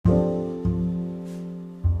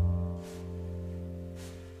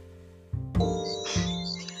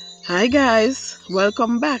Hi guys,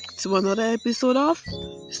 welcome back to another episode of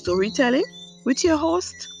Storytelling with your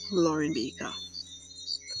host, Lauren Baker.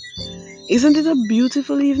 Isn't it a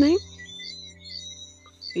beautiful evening?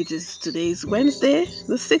 It is today's Wednesday,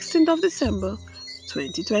 the 16th of December,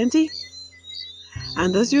 2020.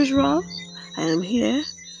 And as usual, I am here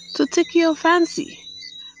to take your fancy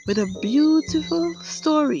with a beautiful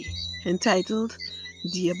story entitled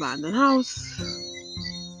The Abandoned House.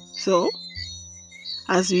 So,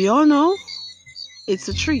 as we all know, it's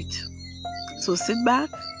a treat. So sit back,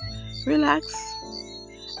 relax,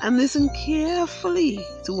 and listen carefully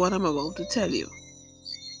to what I'm about to tell you.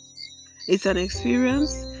 It's an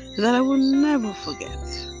experience that I will never forget.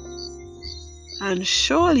 And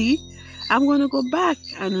surely I'm going to go back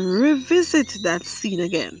and revisit that scene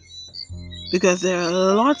again because there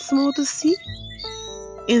are lots more to see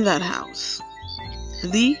in that house.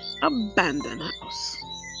 The abandoned house.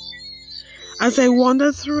 As I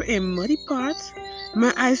wandered through a muddy path,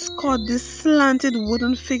 my eyes caught this slanted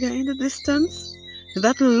wooden figure in the distance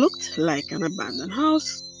that looked like an abandoned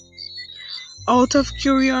house. Out of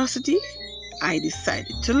curiosity, I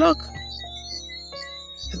decided to look.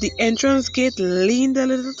 The entrance gate leaned a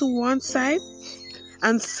little to one side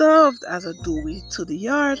and served as a doorway to the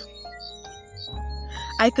yard.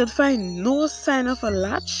 I could find no sign of a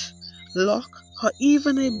latch, lock, or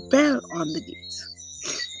even a bell on the gate.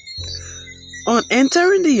 On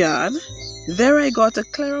entering the yard, there I got a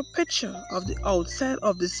clearer picture of the outside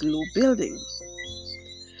of this low building.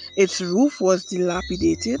 Its roof was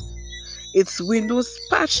dilapidated, its windows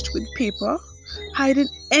patched with paper, hiding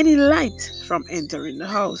any light from entering the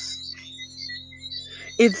house.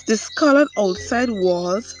 Its discolored outside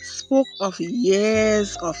walls spoke of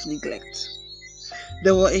years of neglect.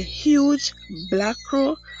 There were a huge black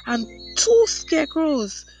crow and two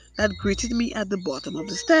scarecrows that greeted me at the bottom of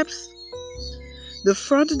the steps. The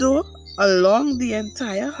front door along the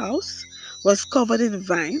entire house was covered in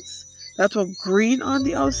vines that were green on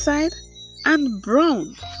the outside and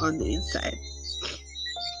brown on the inside.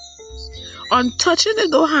 On touching the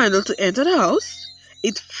door handle to enter the house,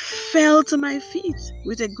 it fell to my feet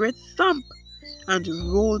with a great thump and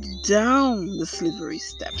rolled down the slippery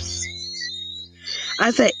steps.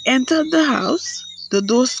 As I entered the house, the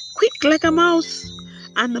door squeaked like a mouse,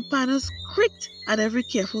 and the panels creaked at every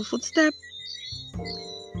careful footstep.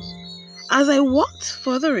 As I walked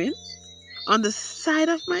further in, on the side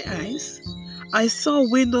of my eyes, I saw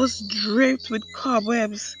windows draped with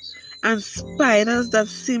cobwebs and spiders that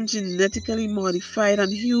seemed genetically modified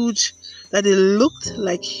and huge, that they looked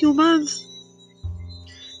like humans.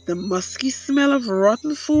 The musky smell of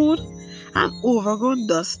rotten food and overgrown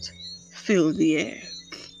dust filled the air.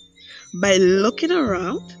 By looking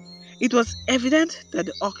around, it was evident that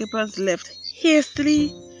the occupants left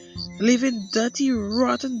hastily, leaving dirty,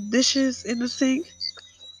 rotten dishes in the sink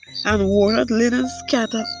and worn-out linen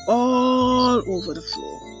scattered all over the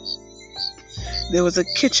floor. There was a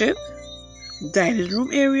kitchen, dining room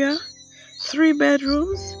area, 3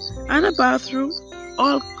 bedrooms, and a bathroom,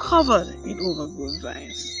 all covered in overgrown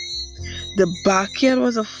vines. The backyard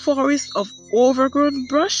was a forest of overgrown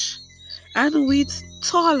brush and weeds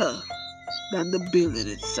taller than the building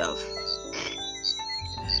itself.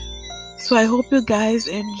 So I hope you guys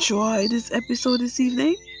enjoy this episode this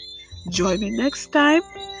evening. Join me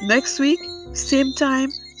next week, same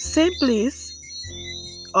time, same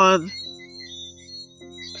place on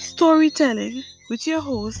Storytelling with your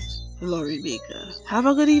host, Lauren Baker. Have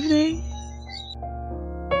a good evening.